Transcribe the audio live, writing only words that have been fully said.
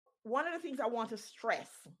one of the things I want to stress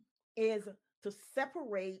is to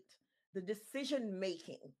separate the decision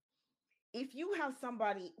making. If you have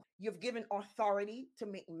somebody you've given authority to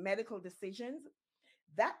make medical decisions,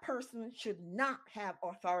 that person should not have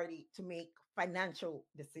authority to make financial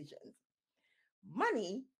decisions.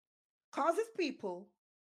 Money causes people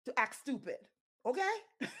to act stupid.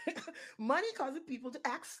 Okay? Money causes people to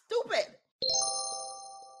act stupid.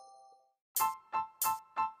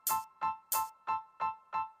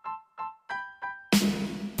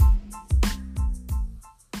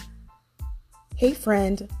 Hey,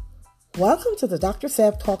 friend. Welcome to the Dr.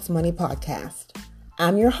 Sev Talks Money podcast.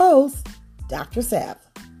 I'm your host, Dr. Sev.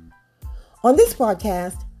 On this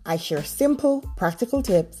podcast, I share simple, practical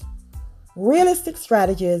tips, realistic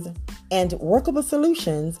strategies, and workable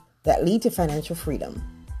solutions that lead to financial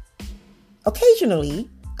freedom. Occasionally,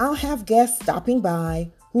 I'll have guests stopping by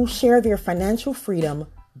who share their financial freedom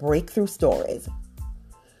breakthrough stories.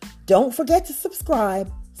 Don't forget to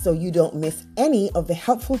subscribe so you don't miss any of the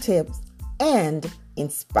helpful tips and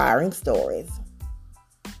inspiring stories.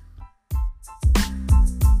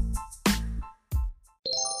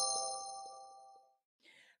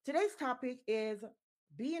 Today's topic is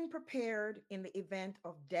being prepared in the event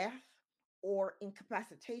of death or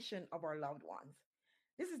incapacitation of our loved ones.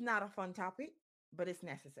 This is not a fun topic, but it's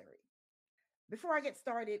necessary. Before I get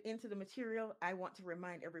started into the material, I want to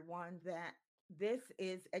remind everyone that this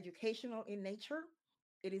is educational in nature.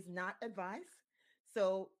 It is not advice.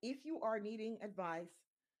 So if you are needing advice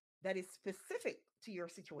that is specific to your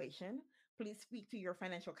situation, please speak to your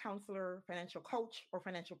financial counselor, financial coach, or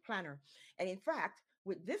financial planner. And in fact,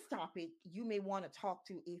 with this topic, you may want to talk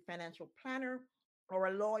to a financial planner or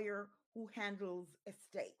a lawyer who handles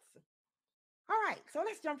estates. All right, so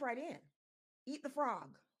let's jump right in. Eat the frog.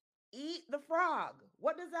 Eat the frog.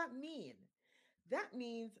 What does that mean? That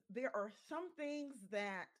means there are some things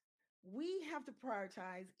that we have to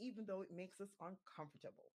prioritize, even though it makes us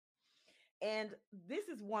uncomfortable. And this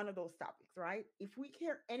is one of those topics, right? If we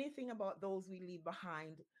care anything about those we leave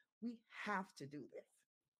behind, we have to do this.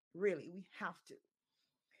 Really, we have to.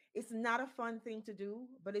 It's not a fun thing to do,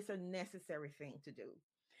 but it's a necessary thing to do.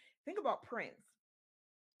 Think about Prince,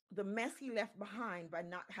 the mess he left behind by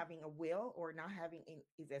not having a will or not having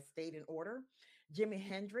his estate in order. Jimi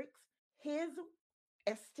Hendrix, his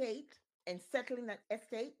estate and settling that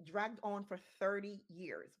estate dragged on for 30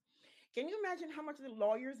 years. Can you imagine how much the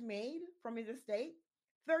lawyers made from his estate?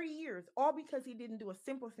 30 years, all because he didn't do a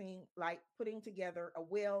simple thing like putting together a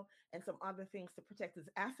will and some other things to protect his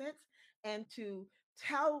assets and to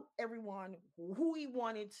tell everyone who he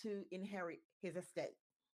wanted to inherit his estate.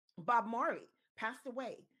 Bob Marley passed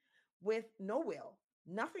away with no will,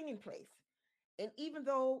 nothing in place. And even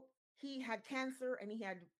though he had cancer and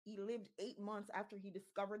he lived 8 months after he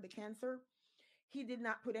discovered the cancer, he did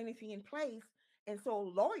not put anything in place. And so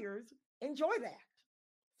lawyers enjoy that.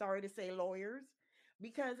 Sorry to say lawyers,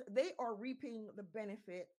 because they are reaping the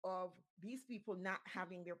benefit of these people not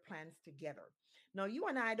having their plans together. Now, you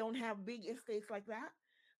and I don't have big estates like that,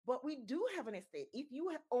 but we do have an estate. If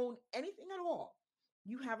you own anything at all,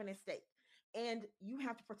 you have an estate and you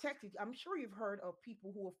have to protect it. I'm sure you've heard of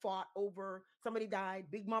people who have fought over somebody died,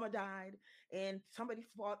 Big Mama died, and somebody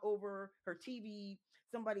fought over her TV,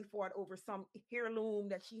 somebody fought over some heirloom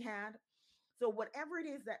that she had. So, whatever it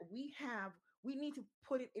is that we have, we need to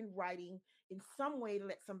put it in writing in some way to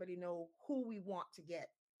let somebody know who we want to get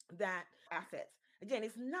that assets. Again,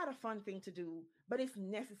 it's not a fun thing to do, but it's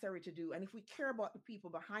necessary to do. And if we care about the people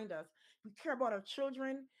behind us, if we care about our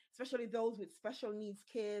children, especially those with special needs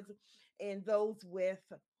kids and those with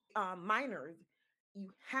minors,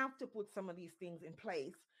 you have to put some of these things in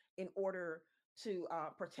place in order to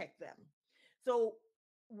protect them. So,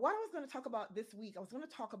 what I was going to talk about this week, I was going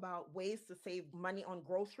to talk about ways to save money on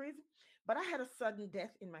groceries, but I had a sudden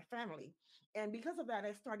death in my family. And because of that,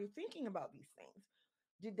 I started thinking about these things.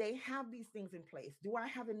 Did they have these things in place? Do I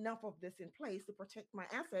have enough of this in place to protect my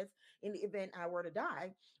assets in the event I were to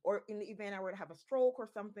die, or in the event I were to have a stroke or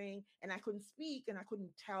something and I couldn't speak and I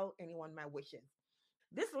couldn't tell anyone my wishes?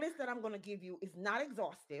 This list that I'm going to give you is not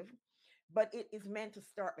exhaustive, but it is meant to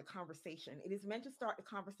start the conversation. It is meant to start the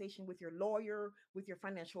conversation with your lawyer, with your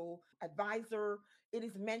financial advisor. It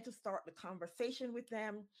is meant to start the conversation with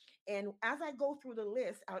them. And as I go through the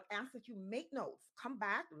list, I would ask that you make notes, come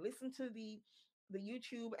back, listen to the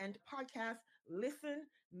YouTube and podcast, listen,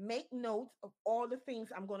 make notes of all the things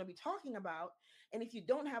I'm going to be talking about. And if you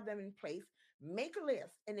don't have them in place, make a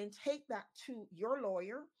list and then take that to your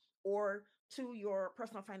lawyer or to your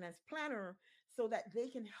personal finance planner so that they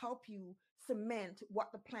can help you cement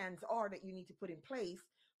what the plans are that you need to put in place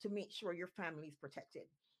to make sure your family is protected.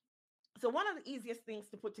 So one of the easiest things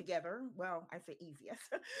to put together, well, I say easiest,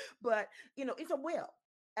 but it's a will,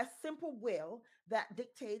 a simple will that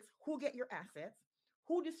dictates who get your assets,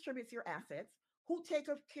 who distributes your assets, who take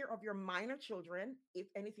care of your minor children if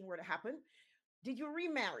anything were to happen. Did you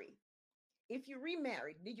remarry? If you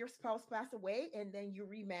remarried, did your spouse pass away and then you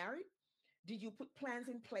remarried? Did you put plans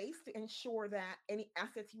in place to ensure that any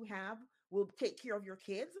assets you have will take care of your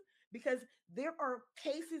kids? Because there are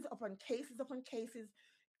cases upon cases upon cases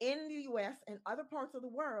in the US and other parts of the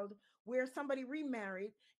world where somebody remarried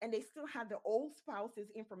and they still have the old spouse's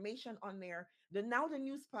information on there. Now the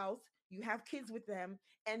new spouse, you have kids with them,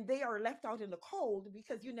 and they are left out in the cold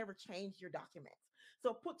because you never changed your documents.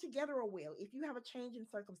 So put together a will. If you have a change in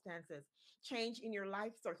circumstances, change in your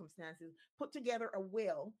life circumstances, put together a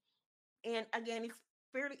will. And again, it's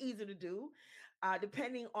fairly easy to do,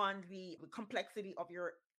 depending on the complexity of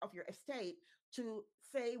your estate, to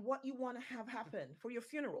say what you want to have happen for your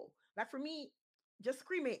funeral. Like for me, just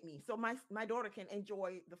cremate me so my daughter can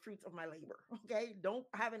enjoy the fruits of my labor. Okay, don't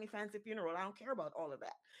have any fancy funeral. I don't care about all of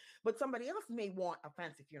that. But somebody else may want a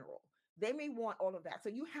fancy funeral. They may want all of that. So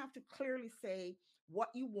you have to clearly say what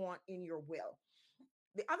you want in your will.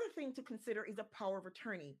 The other thing to consider is a power of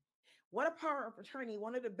attorney. What a power of attorney,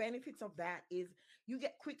 one of the benefits of that is you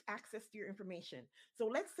get quick access to your information. So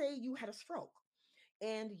let's say you had a stroke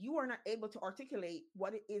and you are not able to articulate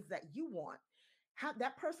what it is that you want.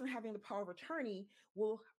 That person having the power of attorney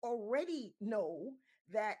will already know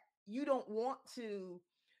that you don't want to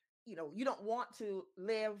you don't want to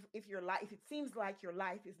live if your life, if it seems like your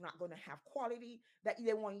life is not going to have quality, that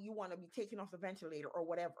you want to be taken off the ventilator or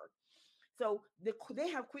whatever. So they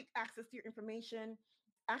have quick access to your information,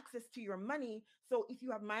 access to your money. So if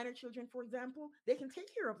you have minor children, for example, they can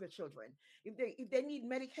take care of the children. If they need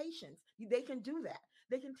medications, they can do that.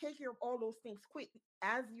 They can take care of all those things quick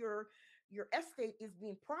as your estate is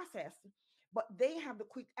being processed. But they have the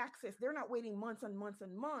quick access. They're not waiting months and months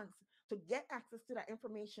and months to get access to that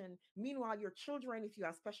information. Meanwhile, your children, if you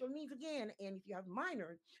have special needs again, and if you have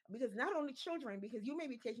minors, because not only children, because you may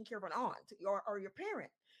be taking care of an aunt or your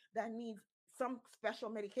parent that needs some special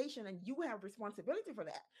medication and you have responsibility for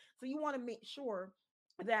that. So you want to make sure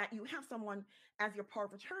that you have someone as your power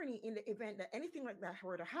of attorney in the event that anything like that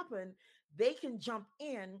were to happen. They can jump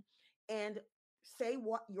in and say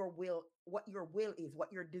what your will is,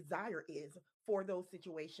 what your desire is for those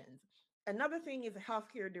situations. Another thing is a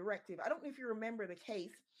healthcare directive. I don't know if you remember the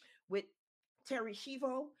case with Terry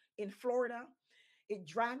Shivo in Florida. It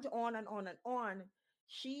dragged on and on and on.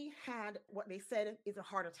 She had what they said is a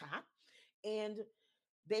heart attack, and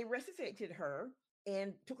they resuscitated her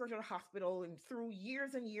and took her to the hospital. And through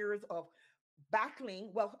years and years of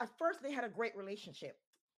battling, well, at first they had a great relationship.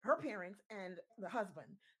 Her parents and the husband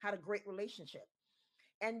had a great relationship.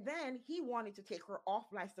 And then he wanted to take her off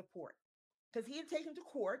life support because he had taken to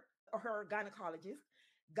court her gynecologist,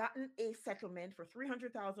 gotten a settlement for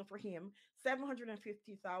 300,000 for him,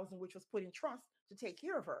 750,000 which was put in trust to take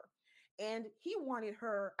care of her. And he wanted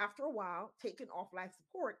her after a while taken off life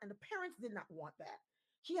support, and the parents did not want that.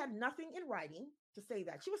 She had nothing in writing to say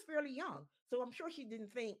that. She was fairly young, so I'm sure she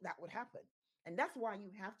didn't think that would happen. And that's why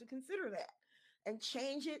you have to consider that and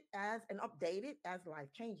change it as and update it as life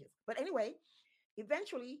changes. But anyway,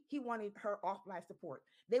 eventually, he wanted her off life support.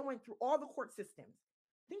 They went through all the court systems.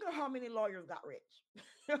 Think of how many lawyers got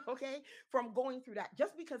rich, okay, from going through that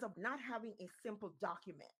just because of not having a simple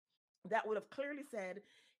document that would have clearly said,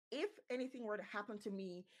 if anything were to happen to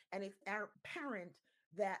me and it's apparent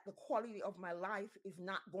that the quality of my life is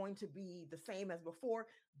not going to be the same as before,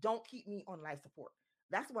 don't keep me on life support.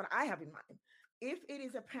 That's what I have in mind. If it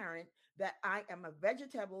is apparent that I am a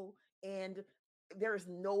vegetable and there is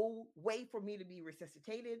no way for me to be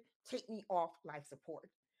resuscitated, take me off life support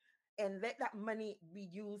and let that money be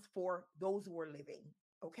used for those who are living.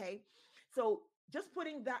 Okay. So just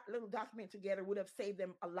putting that little document together would have saved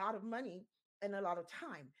them a lot of money and a lot of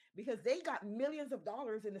time because they got millions of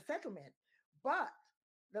dollars in the settlement, but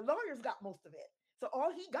the lawyers got most of it. So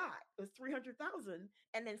all he got was 300,000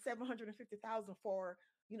 and then 750,000 for,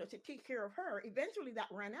 to take care of her. Eventually that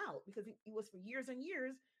ran out because it was for years and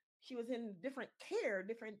years. She was in different care,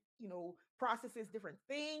 different, processes, different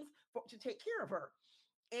things to take care of her.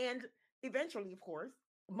 And eventually, of course,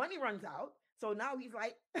 money runs out. So now he's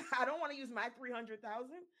like, I don't want to use my 300,000.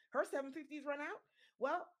 Her 750s run out.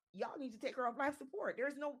 Well, y'all need to take her off life support.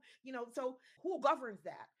 There's no, so who governs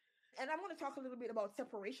that? And I'm going to talk a little bit about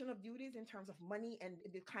separation of duties in terms of money and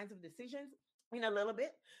the kinds of decisions in a little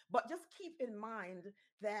bit. But just keep in mind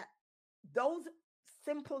that those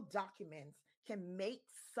simple documents can make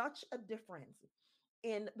such a difference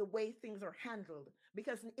in the way things are handled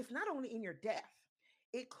because it's not only in your death,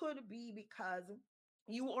 It could be because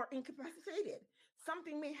you are incapacitated.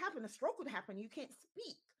 Something may happen, a stroke would happen. You can't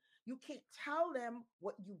speak. You can't tell them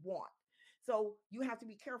what you want. So you have to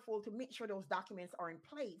be careful to make sure those documents are in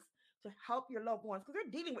place to help your loved ones because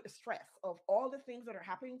they're dealing with the stress of all the things that are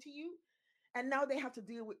happening to you. And now they have to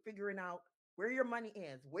deal with figuring out where your money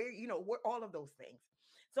is, where all of those things.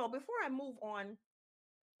 So before I move on,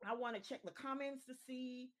 I want to check the comments to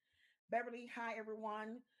see. Beverly, hi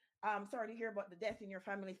everyone. Sorry to hear about the death in your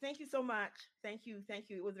family. Thank you so much. Thank you, thank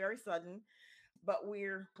you. It was very sudden, but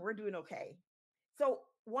we're doing okay. So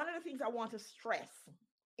one of the things I want to stress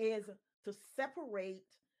is to separate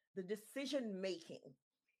the decision making.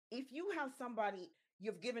 If you have somebody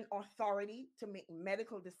you've given authority to make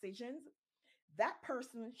medical decisions, that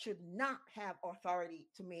person should not have authority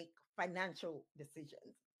to make financial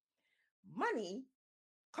decisions. Money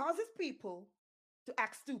causes people to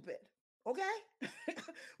act stupid. Okay?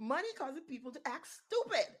 Money causes people to act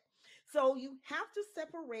stupid. So you have to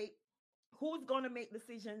separate who's going to make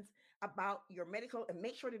decisions about your medical and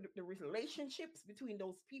make sure that the relationships between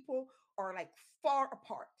those people are like far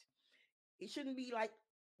apart. It shouldn't be like,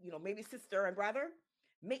 maybe sister and brother.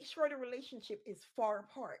 Make sure the relationship is far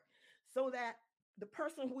apart so that the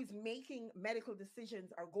person who is making medical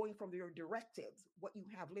decisions are going from your directives, what you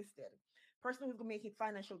have listed. Person who's making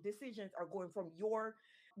financial decisions are going from your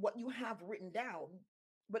what you have written down.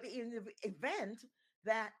 But in the event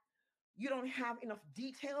that you don't have enough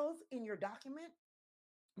details in your document,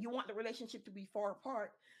 you want the relationship to be far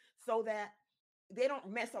apart so that they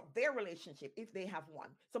don't mess up their relationship if they have one.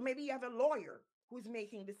 So maybe you have a lawyer who's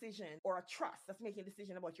making decision or a trust that's making a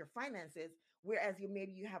decision about your finances, whereas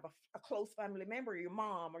you have a close family member, your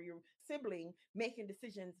mom or your sibling making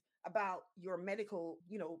decisions about your medical,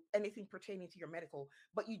 anything pertaining to your medical,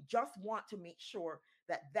 but you just want to make sure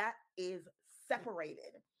that that is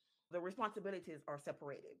separated. The responsibilities are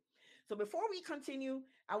separated. So before we continue,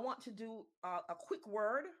 I want to do a quick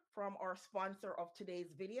word from our sponsor of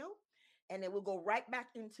today's video, and then we'll go right back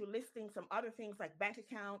into listing some other things like bank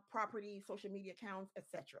account, property, social media accounts,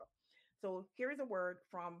 etc. So here is a word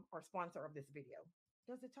from our sponsor of this video.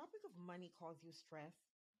 Does the topic of money cause you stress?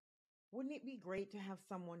 Wouldn't it be great to have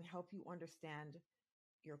someone help you understand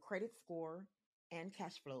your credit score and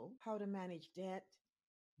cash flow, how to manage debt,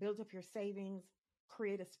 build up your savings,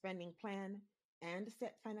 create a spending plan, and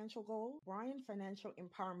set financial goals? Brian Financial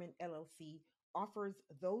Empowerment LLC offers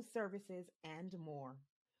those services and more.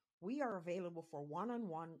 We are available for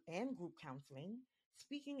one-on-one and group counseling,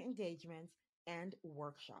 speaking engagements, and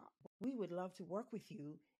workshops. We would love to work with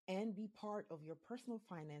you and be part of your personal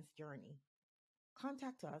finance journey.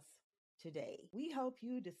 Contact us today. We help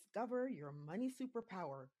you discover your money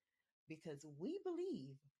superpower because we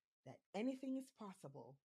believe that anything is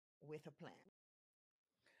possible with a plan.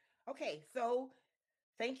 Okay, so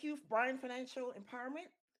thank you, Brian Financial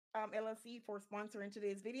Empowerment LLC, for sponsoring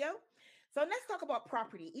today's video. So let's talk about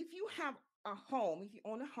property. If you have a home, if you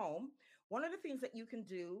own a home, one of the things that you can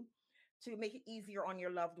do to make it easier on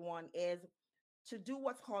your loved one is to do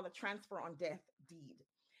what's called a transfer on death deed.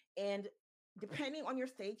 And depending on your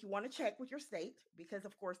state, you want to check with your state because,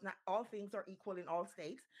 of course, not all things are equal in all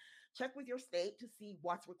states. Check with your state to see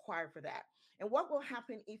what's required for that. And what will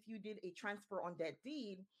happen if you did a transfer on death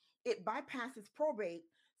deed, it bypasses probate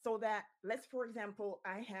so that, let's, for example,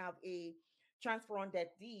 I have a transfer on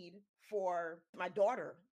death deed for my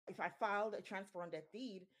daughter. If I filed a transfer on death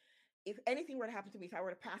deed, if anything were to happen to me, if I were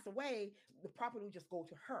to pass away, the property would just go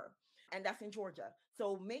to her. And that's in Georgia.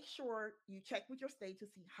 So make sure you check with your state to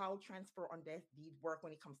see how transfer on death deed work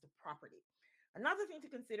when it comes to property. Another thing to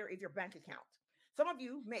consider is your bank account. Some of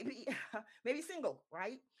you may be maybe single,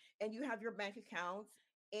 right? And you have your bank accounts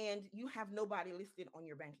and you have nobody listed on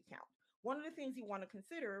your bank account. One of the things you want to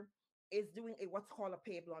consider is doing a what's called a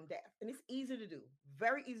payable on death. And it's easy to do.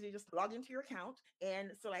 Very easy to just log into your account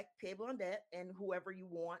and select payable on death and whoever you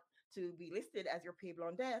want to be listed as your payable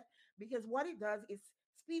on death, because what it does is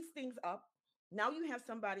speeds things up. Now you have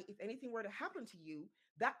somebody, if anything were to happen to you,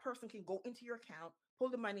 that person can go into your account, pull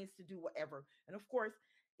the monies to do whatever. And of course,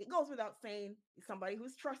 it goes without saying, it's somebody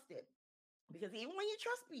who's trusted. Because even when you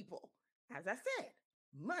trust people, as I said,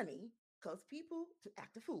 money causes people to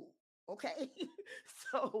act a fool. Okay.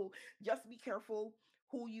 So just be careful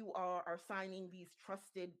who you are assigning these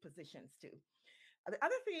trusted positions to. The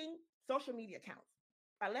other thing, social media accounts.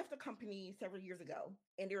 I left a company several years ago,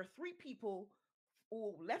 and there are three people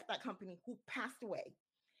who left that company who passed away.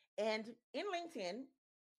 And in LinkedIn,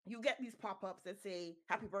 you get these pop-ups that say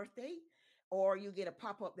happy birthday, or you get a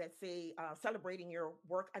pop-up that say celebrating your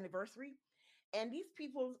work anniversary. And these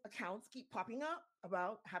people's accounts keep popping up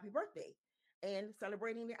about happy birthday and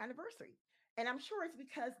celebrating their anniversary. And I'm sure it's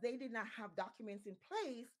because they did not have documents in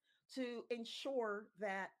place to ensure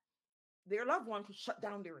that their loved one could shut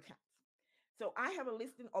down their accounts. So I have a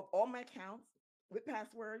listing of all my accounts with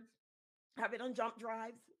passwords. I have it on jump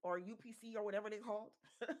drives or UPC or whatever they called.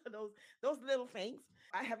 those those little things.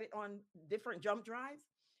 I have it on different jump drives,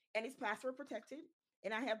 and it's password protected.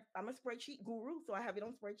 And I'm a spreadsheet guru, so I have it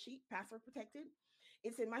on spreadsheet, password protected.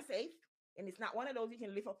 It's in my safe, and it's not one of those you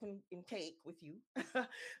can lift up and take with you.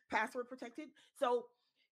 Password protected. So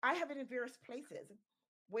I have it in various places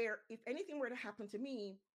where if anything were to happen to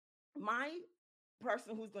me, my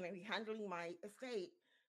person who's going to be handling my estate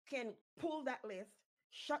can pull that list,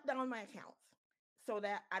 shut down my accounts so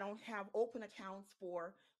that I don't have open accounts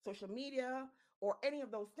for social media or any of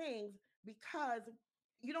those things, because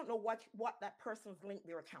you don't know what that person's linked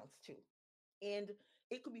their accounts to. And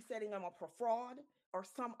it could be setting them up for fraud or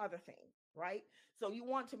some other thing, right? So you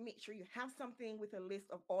want to make sure you have something with a list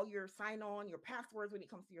of all your sign on, your passwords when it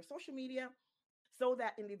comes to your social media, so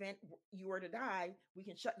that in the event you were to die, we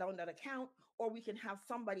can shut down that account, or we can have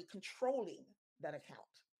somebody controlling that account.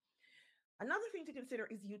 Another thing to consider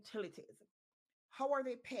is utilities. How are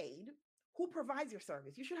they paid? Who provides your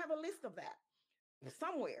service? You should have a list of that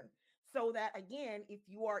somewhere, so that again, if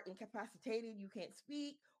you are incapacitated, you can't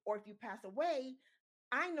speak, or if you pass away,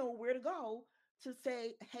 I know where to go to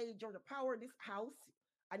say, hey, Georgia Power, this house,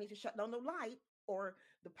 I need to shut down the light or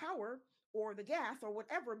the power or the gas or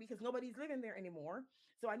whatever, because nobody's living there anymore.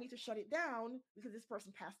 So I need to shut it down because this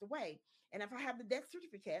person passed away. And if I have the death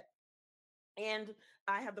certificate and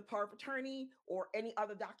I have the power of attorney or any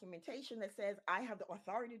other documentation that says I have the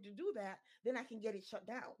authority to do that, then I can get it shut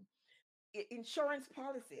down. Insurance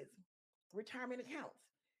policies, retirement accounts.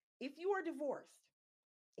 If you are divorced,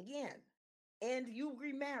 again, and you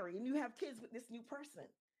remarry and you have kids with this new person,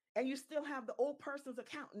 and you still have the old person's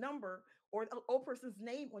account number or the old person's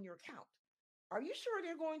name on your account, are you sure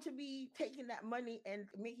they're going to be taking that money and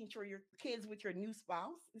making sure your kids with your new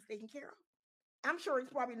spouse is taken care of? I'm sure it's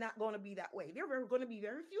probably not going to be that way. There are going to be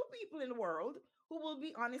very few people in the world who will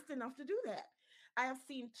be honest enough to do that. I have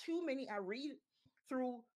seen too many. I read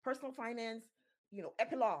through personal finance,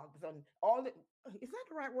 epilogues on all the, is that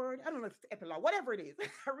the right word? I don't know if it's epilogue, whatever it is.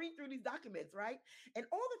 I read through these documents, right? And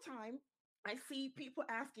all the time I see people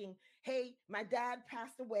asking, hey, my dad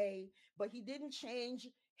passed away, but he didn't change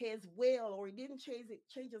his will, or he didn't change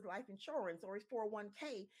his life insurance or his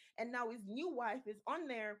 401k. And now his new wife is on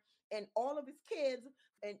there, and all of his kids,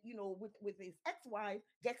 and with his ex-wife,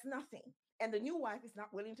 gets nothing, and the new wife is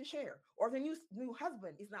not willing to share, or the new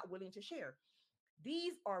husband is not willing to share.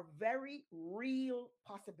 These are very real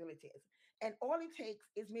possibilities, and all it takes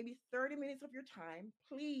is maybe 30 minutes of your time.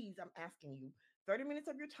 Please, I'm asking you, 30 minutes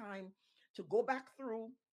of your time to go back through,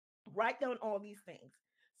 write down all these things,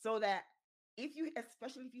 so that if you,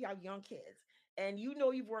 especially if you have young kids and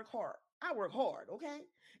you've worked hard. I work hard, okay?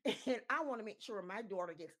 And I want to make sure my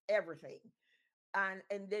daughter gets everything.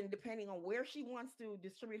 And then depending on where she wants to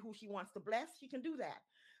distribute, who she wants to bless, she can do that.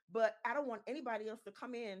 But I don't want anybody else to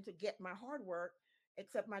come in to get my hard work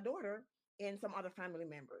except my daughter and some other family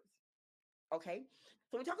members. Okay.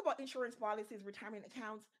 So we talk about insurance policies, retirement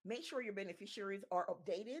accounts. Make sure your beneficiaries are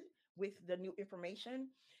updated with the new information.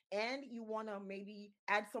 And you want to maybe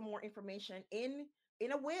add some more information in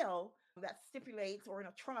a will that stipulates, or in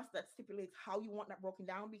a trust that stipulates how you want that broken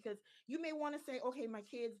down, because you may want to say, okay, my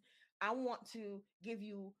kids, I want to give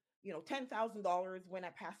you, $10,000 when I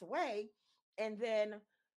pass away. And then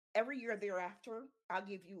every year thereafter, I'll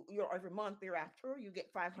give you, every month thereafter, you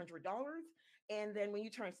get $500. And then when you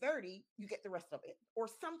turn 30, you get the rest of it, or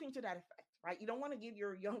something to that effect, right? You don't want to give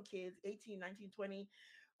your young kids 18, 19, 20,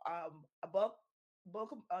 a bulk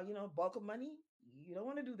of money. You don't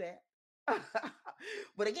want to do that.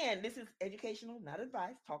 But again, this is educational, not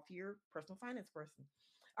advice. Talk to your personal finance person.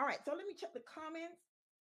 All right, so let me check the comments.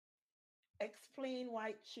 Explain why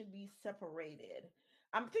it should be separated.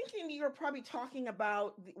 I'm thinking you're probably talking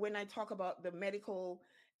about when I talk about the medical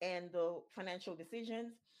and the financial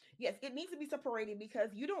decisions. Yes, it needs to be separated, because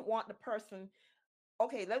you don't want the person.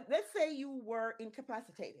 Okay, let's say you were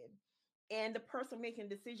incapacitated, and the person making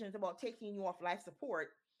decisions about taking you off life support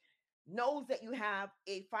knows that you have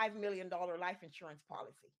a $5 million life insurance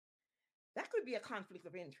policy. That could be a conflict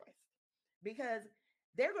of interest, because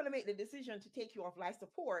they're going to make the decision to take you off life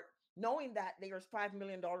support knowing that there's $5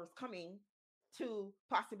 million coming to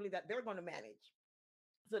possibly that they're going to manage.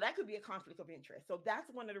 So that could be a conflict of interest. So that's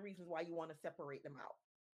one of the reasons why you want to separate them out.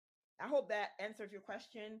 I hope that answers your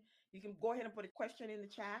question. You can go ahead and put a question in the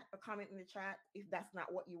chat, a comment in the chat, if that's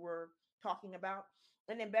not what you were talking about.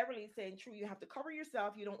 And then Beverly is saying, true, you have to cover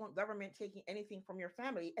yourself. You don't want government taking anything from your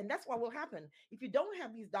family. And that's what will happen. If you don't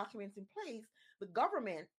have these documents in place, the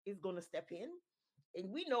government is going to step in.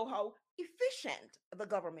 And we know how efficient the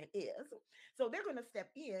government is. So they're going to step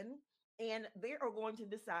in and they are going to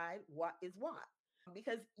decide what is what.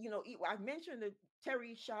 Because, I mentioned the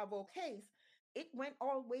Terry Chavo case, it went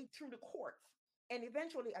all the way through the courts. And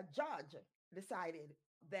eventually a judge decided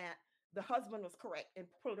that the husband was correct and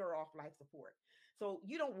pulled her off life support. So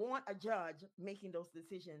you don't want a judge making those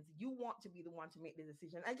decisions. You want to be the one to make the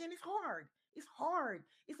decision. Again, it's hard. It's hard.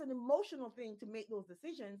 It's an emotional thing to make those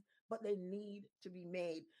decisions, but they need to be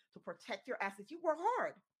made to protect your assets. You work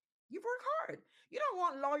hard. You work hard. You don't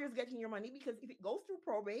want lawyers getting your money because if it goes through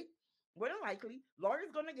probate, more than likely,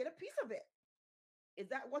 lawyers going to get a piece of it. Is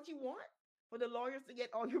that what you want? For the lawyers to get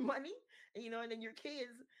all your money, and then your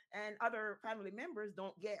kids and other family members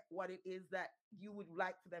don't get what it is that you would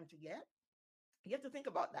like for them to get. You have to think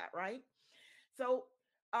about that, right? So,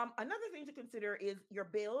 another thing to consider is your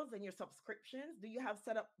bills and your subscriptions. Do you have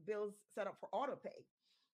bills set up for auto pay?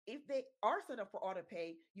 If they are set up for auto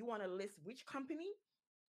pay, you want to list which company,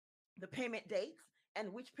 the payment dates,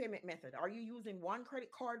 and which payment method. Are you using one credit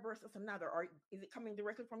card versus another? Or is it coming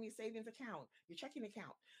directly from your savings account, your checking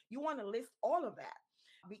account? You want to list all of that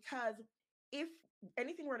because if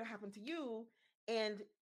anything were to happen to you and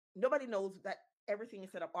nobody knows that everything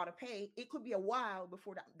is set up auto pay, it could be a while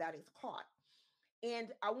before that is caught. And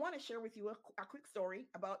I want to share with you a quick story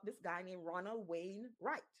about this guy named Ronald Wayne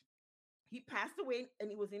Wright. He passed away and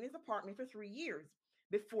he was in his apartment for 3 years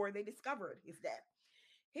before they discovered his death.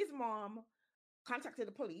 His mom contacted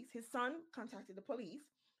the police. His son contacted the police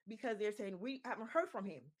because they're saying, we haven't heard from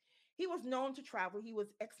him. He was known to travel. He was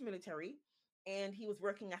ex-military and he was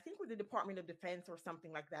working, I think, with the Department of Defense or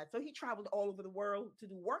something like that. So he traveled all over the world to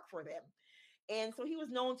do work for them. And so he was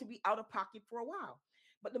known to be out of pocket for a while.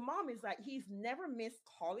 But the mom is like, he's never missed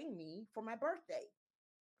calling me for my birthday.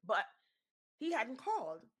 But he hadn't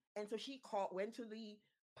called. And so she went to the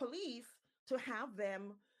police to have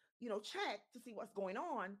them, check to see what's going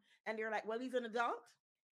on. And they're like, well, he's an adult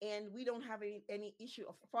and we don't have any issue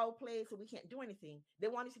of foul play, so we can't do anything. They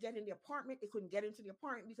wanted to get in the apartment. They couldn't get into the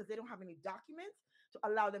apartment because they don't have any documents to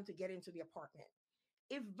allow them to get into the apartment.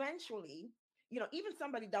 Eventually, even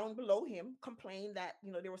somebody down below him complained that,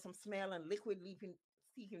 there was some smell and liquid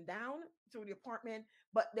seeping down through the apartment,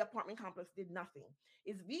 but the apartment complex did nothing.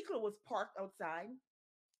 His vehicle was parked outside.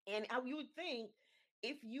 And you would think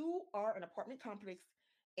if you are an apartment complex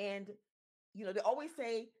and, they always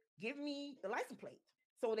say, give me the license plate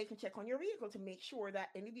so they can check on your vehicle to make sure that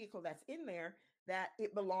any vehicle that's in there, that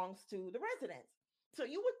it belongs to the residents. So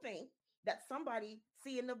you would think that somebody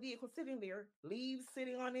seeing the vehicle sitting there, leaves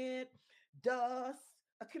sitting on it, dust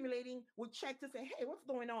accumulating, would check to say, hey, what's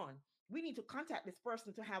going on? We need to contact this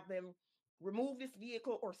person to have them remove this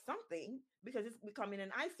vehicle or something because it's becoming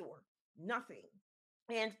an eyesore. Nothing.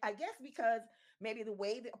 And I guess because maybe the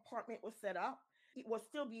way the apartment was set up, it was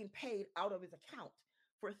still being paid out of his account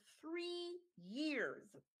for 3 years.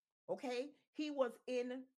 Okay. He was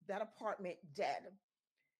in that apartment dead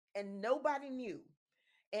and nobody knew.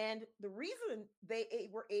 And the reason they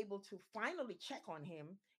were able to finally check on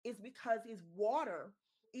him is because his water,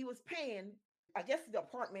 he was paying, I guess, the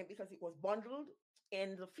apartment because it was bundled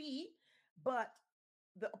in the fee, but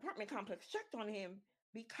the apartment complex checked on him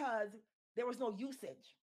because there was no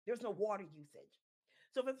usage. There was no water usage.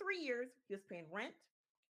 So for 3 years, he was paying rent,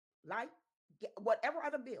 light, whatever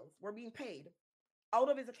other bills were being paid out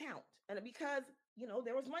of his account. And because,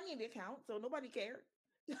 there was money in the account, so nobody cared.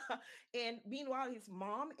 And meanwhile, his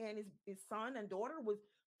mom and his son and daughter was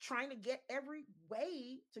trying to get every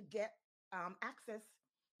way to get access,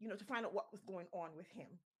 to find out what was going on with him.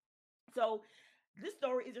 So this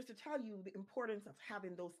story is just to tell you the importance of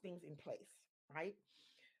having those things in place, right?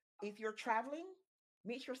 If you're traveling,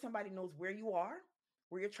 make sure somebody knows where you are,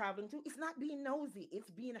 where you're traveling to. It's not being nosy,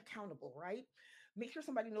 it's being accountable, right? Make sure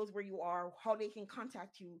somebody knows where you are, how they can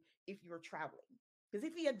contact you if you're traveling. Because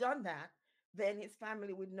if he had done that, then his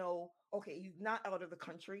family would know, okay, he's not out of the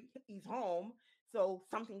country, he's home. So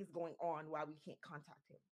something is going on while we can't contact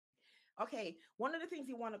him. Okay, one of the things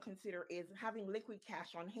you want to consider is having liquid cash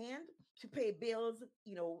on hand to pay bills,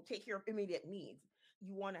 take care of immediate needs.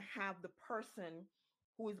 You want to have the person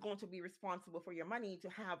who is going to be responsible for your money to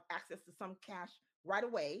have access to some cash right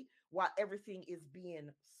away while everything is being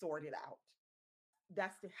sorted out.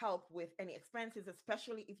 That's to help with any expenses,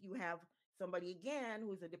 especially if you have somebody again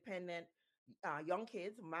who's a dependent, young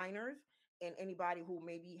kids, minors, and anybody who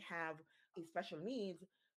maybe have a special needs.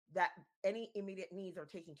 that any immediate needs are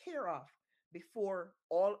taken care of before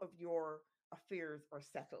all of your affairs are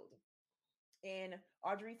settled. And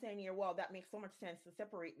Audrey saying here, well, that makes so much sense to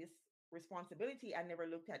separate this responsibility. I never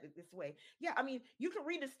looked at it this way. Yeah, I mean, you can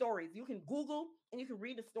read the stories. You can Google and you can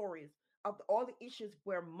read the stories of all the issues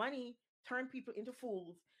where money turn people into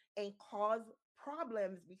fools and cause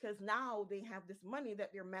problems because now they have this money that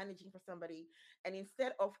they're managing for somebody. And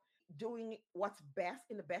instead of doing what's best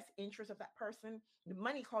in the best interest of that person, the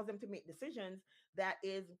money causes them to make decisions that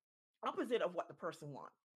is opposite of what the person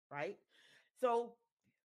wants, right? So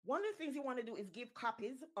one of the things you want to do is give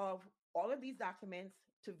copies of all of these documents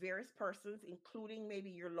to various persons, including maybe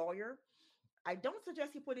your lawyer. I don't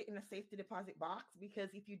suggest you put it in a safety deposit box because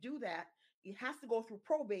if you do that, it has to go through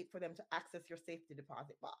probate for them to access your safety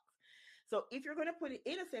deposit box. So if you're going to put it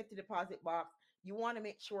in a safety deposit box, you want to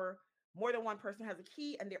make sure more than one person has a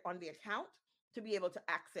key and they're on the account to be able to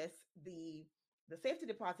access the safety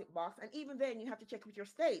deposit box. And even then, you have to check with your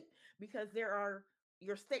state because there are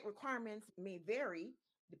your state requirements may vary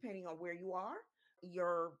depending on where you are.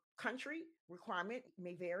 Your country requirement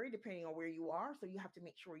may vary depending on where you are. So you have to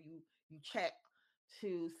make sure you check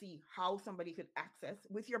to see how somebody could access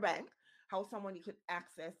with your bank, how somebody could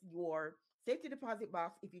access your safety deposit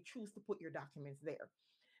box if you choose to put your documents there.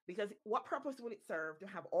 Because what purpose would it serve to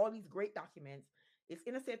have all these great documents? It's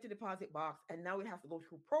in a safety deposit box, and now it has to go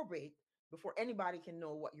through probate before anybody can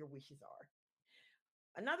know what your wishes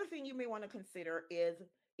are. Another thing you may want to consider is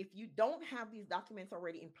if you don't have these documents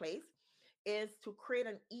already in place, is to create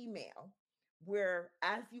an email where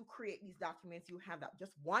as you create these documents, you have that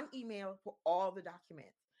just one email for all the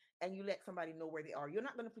documents and you let somebody know where they are. You're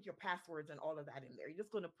not going to put your passwords and all of that in there. You're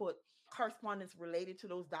just going to put correspondence related to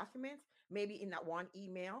those documents, maybe in that one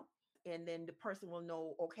email. And then the person will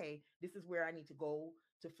know, okay, this is where I need to go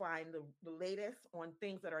to find the latest on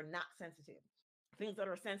things that are not sensitive. Things that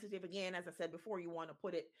are sensitive, again, as I said before, you want to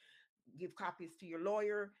put it, give copies to your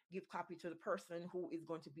lawyer, give copy to the person who is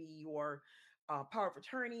going to be your power of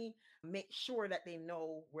attorney. Make sure that they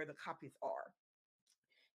know where the copies are.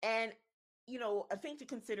 And, a thing to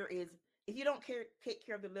consider is if you don't take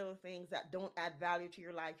care of the little things that don't add value to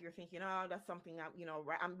your life, you're thinking, oh, that's something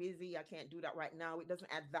I'm busy. I can't do that right now. It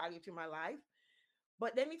doesn't add value to my life.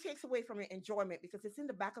 But then it takes away from your enjoyment because it's in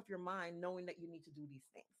the back of your mind knowing that you need to do these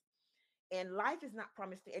things. And life is not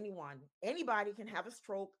promised to anyone. Anybody can have a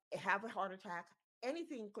stroke, have a heart attack.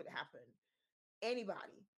 Anything could happen.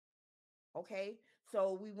 Anybody. Okay.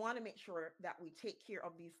 So we want to make sure that we take care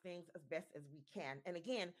of these things as best as we can. And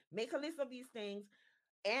again, make a list of these things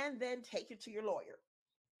and then take it to your lawyer.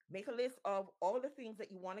 Make a list of all the things that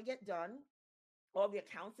you want to get done, all the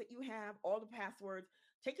accounts that you have, all the passwords.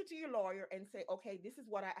 Take it to your lawyer and say, okay, this is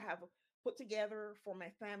what I have put together for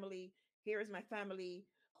my family. Here is my family,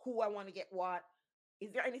 who I want to get what.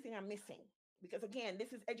 Is there anything I'm missing? Because again,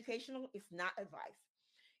 this is educational, it's not advice.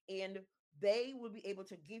 And they will be able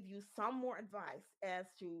to give you some more advice as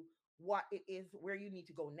to what it is, where you need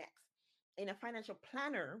to go next. And a financial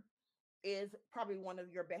planner is probably one of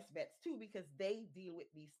your best bets too, because they deal with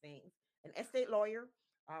these things. An estate lawyer,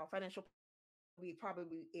 financial will be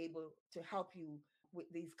probably able to help you with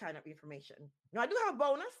these kind of information. Now, I do have a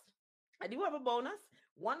bonus. I do have a bonus.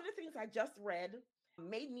 One of the things I just read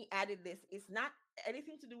made me added this. It's not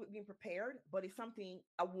anything to do with being prepared, but it's something,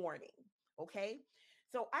 a warning. Okay.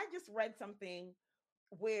 So I just read something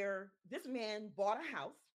where this man bought a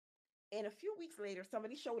house, and a few weeks later,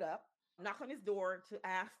 somebody showed up, knocked on his door to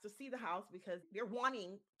ask to see the house because they're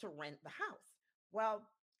wanting to rent the house. Well,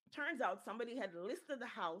 turns out somebody had listed the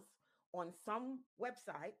house on some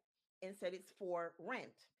website and said it's for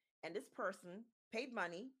rent. And this person paid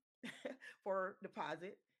money for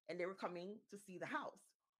deposit and they were coming to see the house.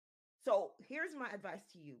 So here's my advice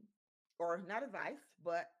to you, or not advice,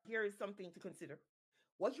 but here is something to consider.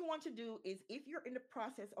 What you want to do is if you're in the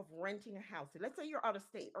process of renting a house, let's say you're out of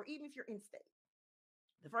state, or even if you're in state,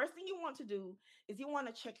 the first thing you want to do is you want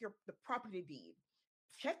to check the property deed.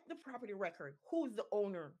 Check the property record. Who's the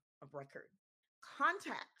owner of record?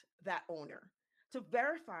 Contact that owner to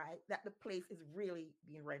verify that the place is really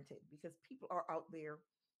being rented because people are out there.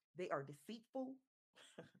 They are deceitful.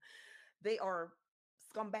 They are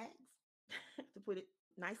scumbags, to put it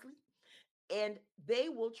nicely. And they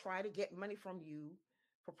will try to get money from you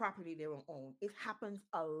for property they don't own. It happens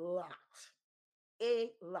a lot.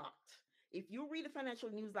 A lot. If you read the financial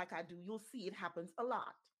news like I do, you'll see it happens a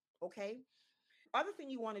lot. Okay. Other thing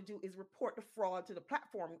you want to do is report the fraud to the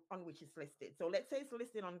platform on which it's listed. So let's say it's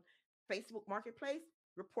listed on Facebook Marketplace,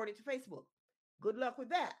 report it to Facebook. Good luck with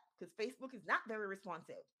that because Facebook is not very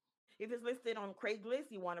responsive. If it's listed on Craigslist,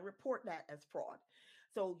 you want to report that as fraud.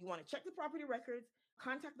 So you want to check the property records,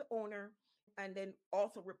 contact the owner and then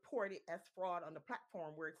also report it as fraud on the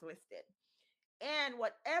platform where it's listed. And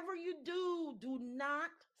whatever you do, do not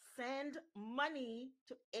send money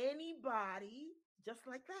to anybody just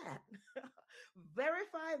like that.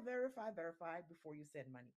 verify before you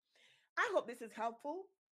send money. I hope this is helpful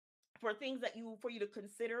for things that for you to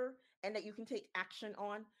consider and that you can take action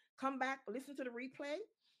on. Come back, listen to the replay,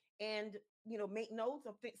 and make notes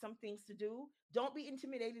of some things to do. Don't be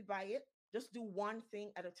intimidated by it. Just do one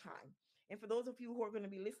thing at a time. And for those of you who are going to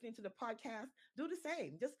be listening to the podcast, do the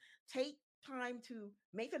same. Just take time to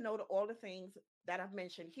make a note of all the things that I've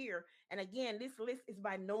mentioned here. And again, this list is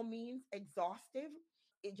by no means exhaustive.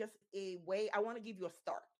 It's just a way I want to give you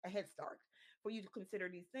a head start for you to consider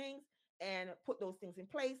these things and put those things in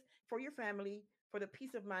place for your family, for the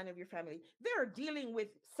peace of mind of your family. They're dealing with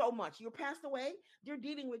so much. You're passed away. They're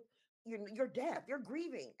dealing with your death. They're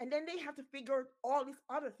grieving. And then they have to figure all these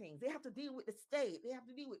other things. They have to deal with the state. They have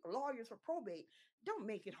to deal with lawyers for probate. Don't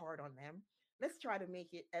make it hard on them. Let's try to make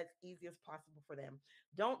it as easy as possible for them.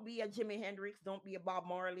 Don't be a Jimi Hendrix. Don't be a Bob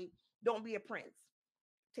Marley. Don't be a Prince.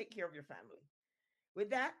 Take care of your family. With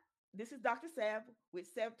that, this is Dr. Sev with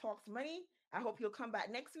Sev Talks Money. I hope you'll come back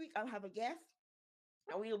next week. I'll have a guest,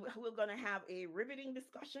 and we're going to have a riveting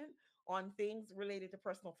discussion on things related to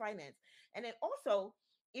personal finance. And then also,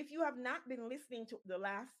 if you have not been listening to the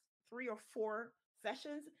last 3 or 4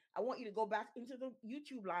 sessions, I want you to go back into the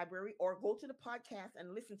YouTube library or go to the podcast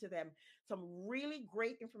and listen to them. Some really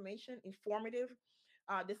great information, informative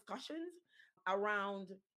discussions around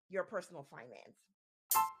your personal finance.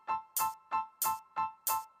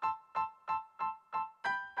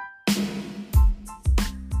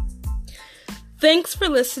 Thanks for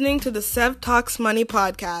listening to the Sev Talks Money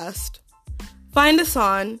podcast. Find us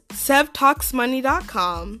on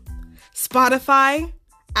sevtalksmoney.com, Spotify,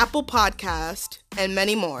 Apple Podcast, and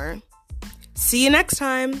many more. See you next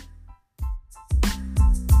time.